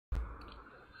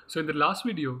So in the last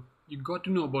video, you got to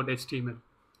know about HTML.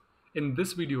 In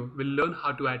this video, we'll learn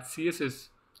how to add CSS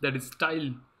that is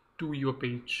style to your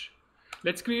page.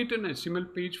 Let's create an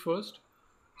HTML page first.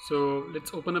 So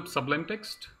let's open up Sublime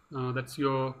Text. That's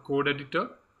your code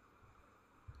editor.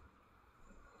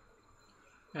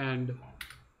 And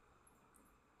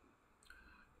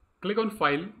click on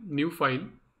File, New File.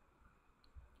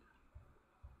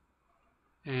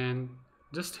 And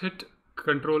just hit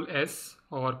Control S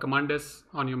or Command S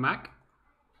on your Mac.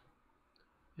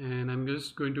 And I'm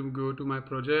just going to go to my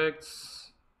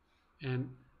projects, and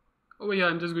over here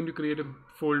I'm just going to create a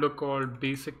folder called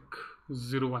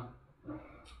basic01,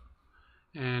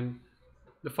 and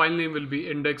the file name will be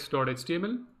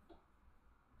index.html.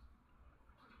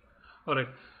 Alright,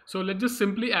 so let's just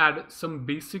simply add some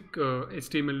basic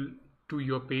HTML to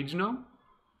your page now.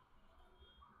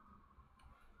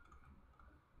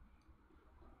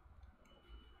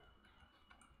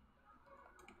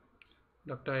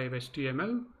 Type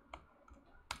HTML.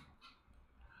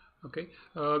 Okay,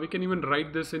 we can even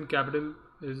write this in capital,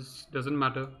 doesn't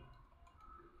matter.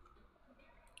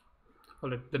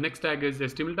 Alright, the next tag is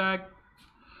HTML tag.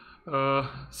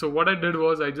 So what I did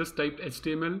was I just typed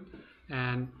HTML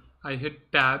and I hit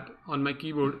tab on my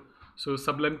keyboard, so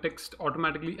Sublime Text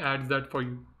automatically adds that for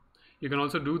you. You can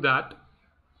also do that.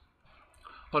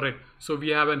 Alright, so we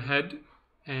have a head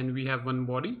and we have one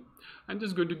body. I'm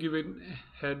just going to give it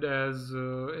head as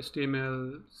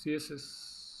HTML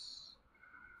CSS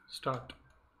start.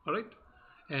 Alright,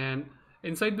 and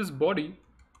inside this body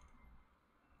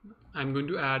I'm going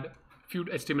to add few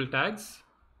HTML tags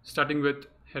starting with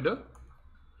header.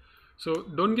 So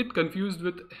don't get confused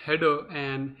with header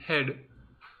and head.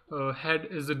 Head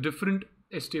is a different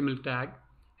HTML tag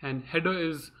and header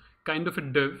is kind of a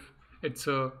div. It's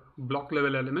a block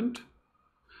level element.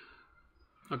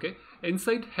 Okay,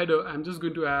 inside header I'm just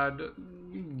going to add,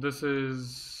 this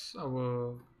is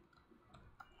our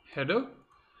header,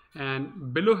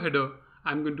 and below header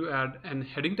I'm going to add an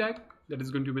heading tag that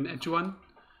is going to be an h1,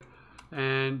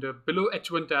 and below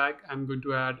h1 tag I'm going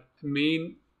to add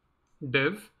main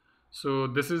div. So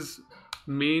this is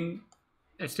main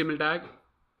HTML tag,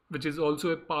 which is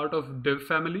also a part of div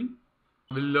family.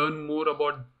 We'll learn more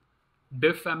about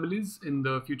div families in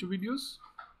the future videos.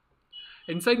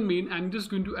 Inside main I'm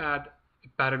just going to add a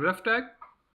paragraph tag.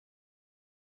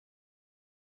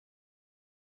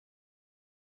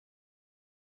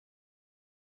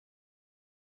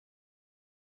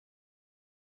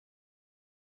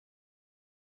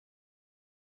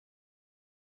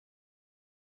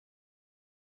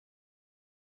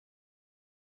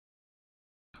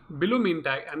 Below main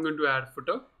tag I'm going to add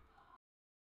footer.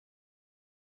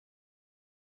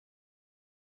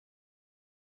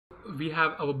 We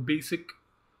have our basic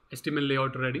HTML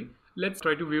layout ready. Let's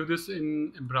try to view this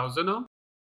in a browser now.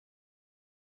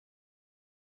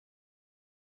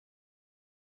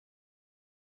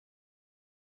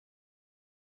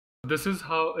 This is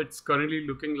how it's currently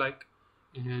looking like,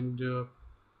 and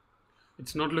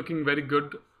it's not looking very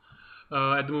good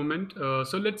at the moment.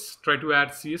 So let's try to add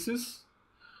CSS.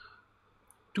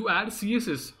 To add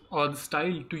CSS or the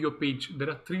style to your page, there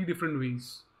are three different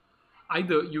ways.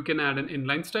 Either you can add an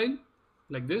inline style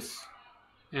like this,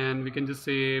 and we can just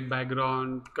say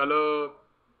background color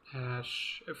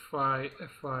hash fi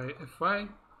fi fi,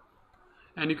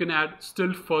 and you can add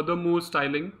still furthermore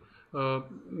styling.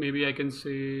 Maybe I can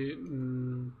say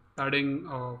padding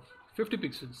of 50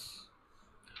 pixels.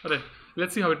 Alright,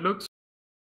 let's see how it looks.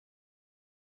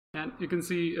 And you can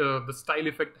see the style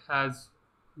effect has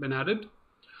been added.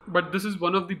 But this is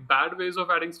one of the bad ways of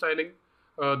adding styling.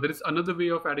 There is another way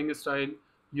of adding a style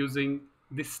using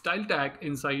the style tag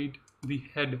inside the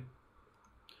head.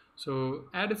 So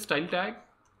add a style tag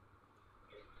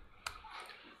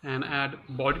and add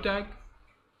body tag.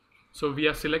 So we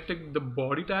are selecting the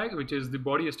body tag, which is the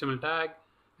body HTML tag,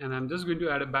 and I'm just going to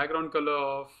add a background color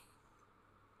of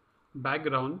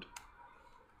background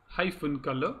hyphen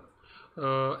color,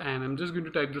 and I'm just going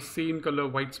to type the same color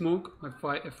white smoke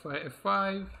F5 F5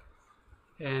 F5,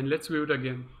 and let's view it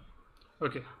again.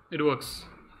 Okay, it works.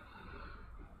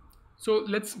 So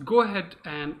let's go ahead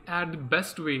and add the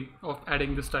best way of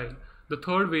adding the style. The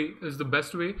third way is the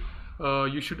best way.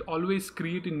 You should always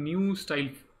create a new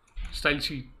style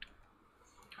sheet.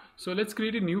 So let's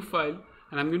create a new file,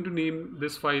 and I'm going to name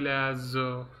this file as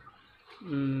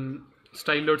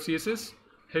style.css.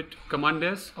 Hit Command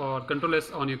S or Control S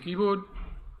on your keyboard,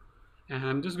 and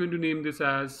I'm just going to name this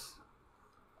as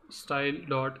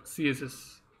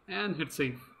style.css and hit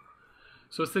save.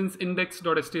 So since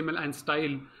index.html and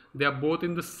style, they are both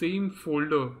in the same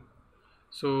folder,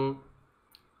 so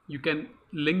you can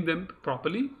link them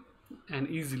properly. and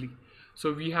easily.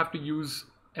 So we have to use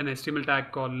an HTML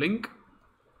tag called link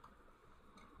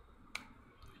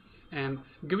and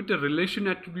give it a relation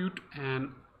attribute and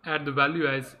add the value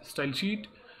as style sheet.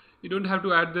 You don't have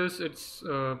to add this, it's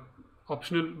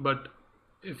optional, but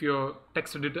if your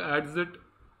text editor adds it,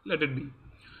 let it be.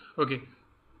 Okay,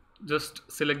 just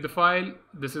select the file.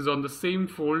 This is on the same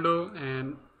folder,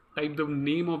 and type the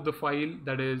name of the file,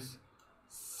 that is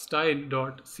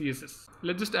style.css.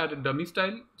 Let's just add a dummy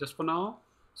style just for now.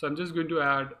 So I'm just going to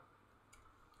add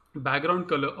background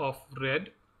color of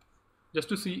red just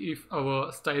to see if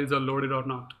our styles are loaded or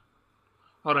not.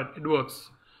 Alright, it works.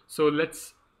 So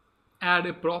let's add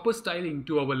a proper styling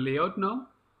to our layout now.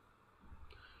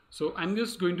 So I'm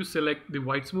just going to select the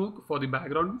white smoke for the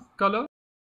background color.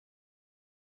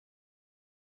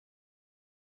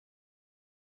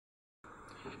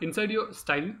 Inside your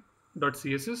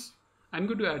style.css, I'm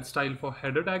going to add style for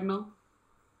header tag now.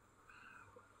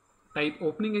 Type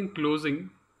opening and closing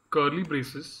curly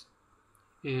braces,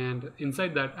 and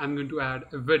inside that I'm going to add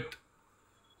a width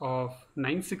of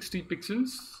 960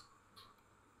 pixels.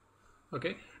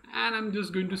 Okay, and I'm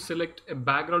just going to select a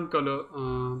background color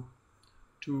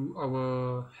to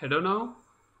our header now.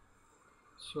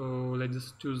 So let's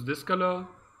just choose this color.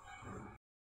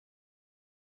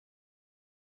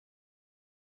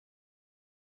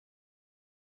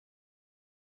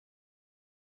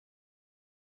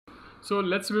 So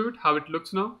let's view it how it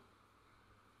looks now.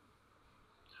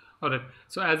 Alright,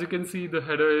 so as you can see, the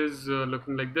header is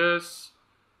looking like this,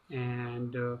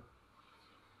 and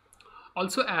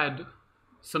also add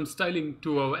some styling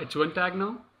to our h1 tag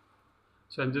now.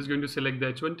 So I'm just going to select the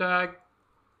h1 tag,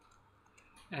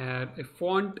 add a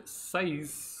font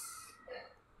size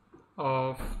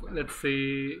of, let's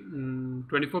say,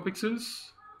 24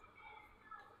 pixels,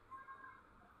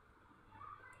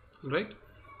 right?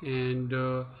 And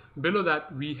below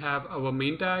that we have our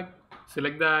main tag.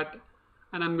 Select that,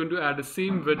 and I'm going to add the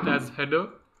same width as header,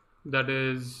 that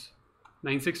is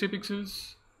 960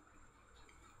 pixels,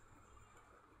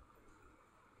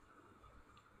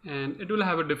 and it will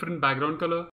have a different background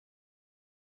color.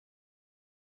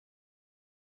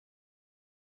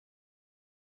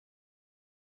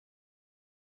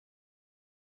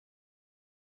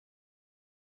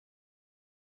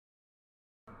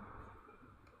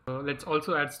 Let's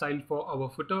also add style for our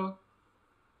footer.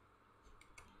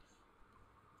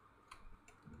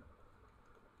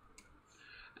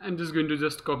 I'm just going to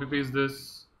just copy paste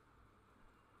this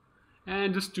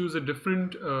and just choose a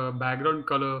different background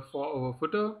color for our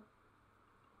footer.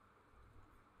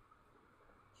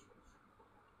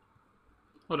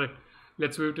 Alright,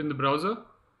 let's view it in the browser.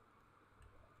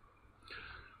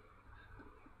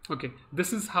 Okay,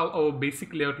 this is how our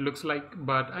basic layout looks like,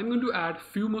 but I'm going to add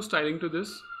few more styling to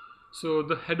this. So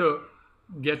the header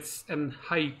gets an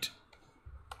height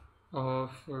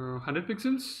of 100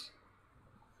 pixels,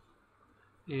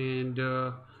 and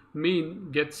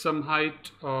main gets some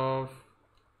height of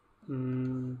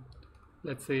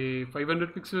let's say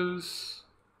 500 pixels,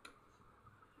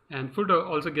 and footer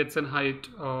also gets an height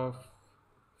of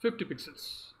 50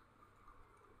 pixels.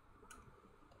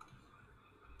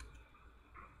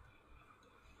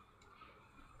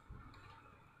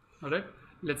 Alright,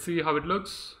 let's see how it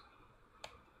looks.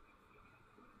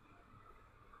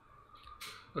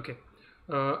 Okay,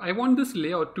 I want this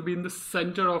layout to be in the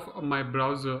center of my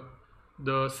browser.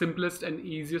 The simplest and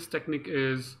easiest technique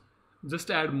is just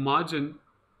add margin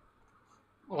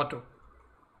auto.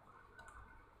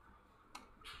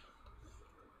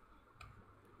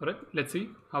 Alright, let's see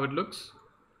how it looks.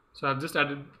 So I've just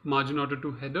added margin auto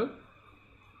to header.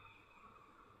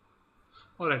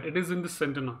 Alright, it is in the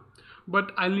center now,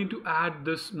 but I'll need to add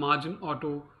this margin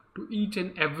auto to each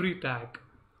and every tag.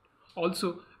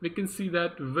 Also, we can see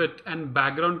that width and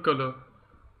background color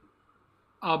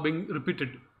are being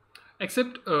repeated,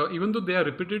 except even though they are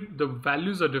repeated, the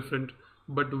values are different,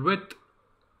 but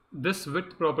this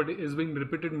width property is being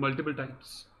repeated multiple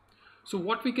times. So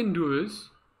what we can do is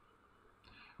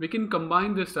we can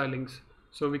combine the stylings.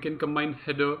 So we can combine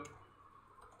header,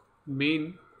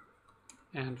 main,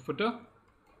 and footer,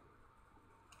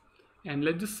 and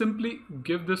let's just simply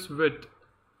give this width,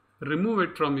 remove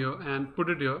it from here and put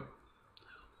it here.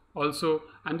 Also,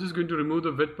 I'm just going to remove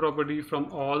the width property from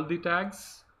all the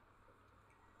tags,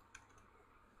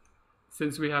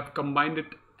 since we have combined it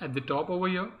at the top over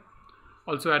here.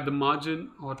 Also add the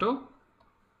margin auto,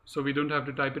 so we don't have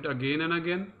to type it again and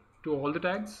again to all the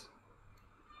tags.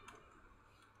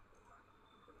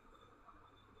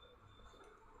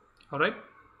 Alright,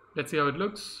 let's see how it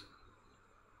looks.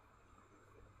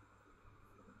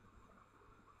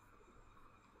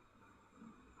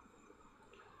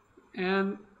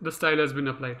 and the style has been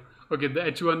applied. Okay, the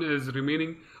h1 is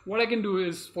remaining. What I can do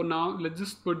is, for now, let's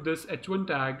just put this h1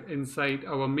 tag inside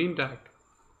our main tag.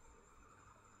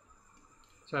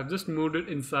 So I've just moved it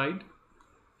inside,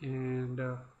 and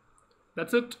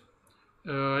that's it.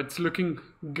 It's looking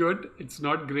good. It's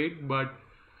not great, but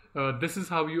this is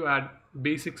how you add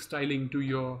basic styling to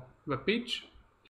your web page.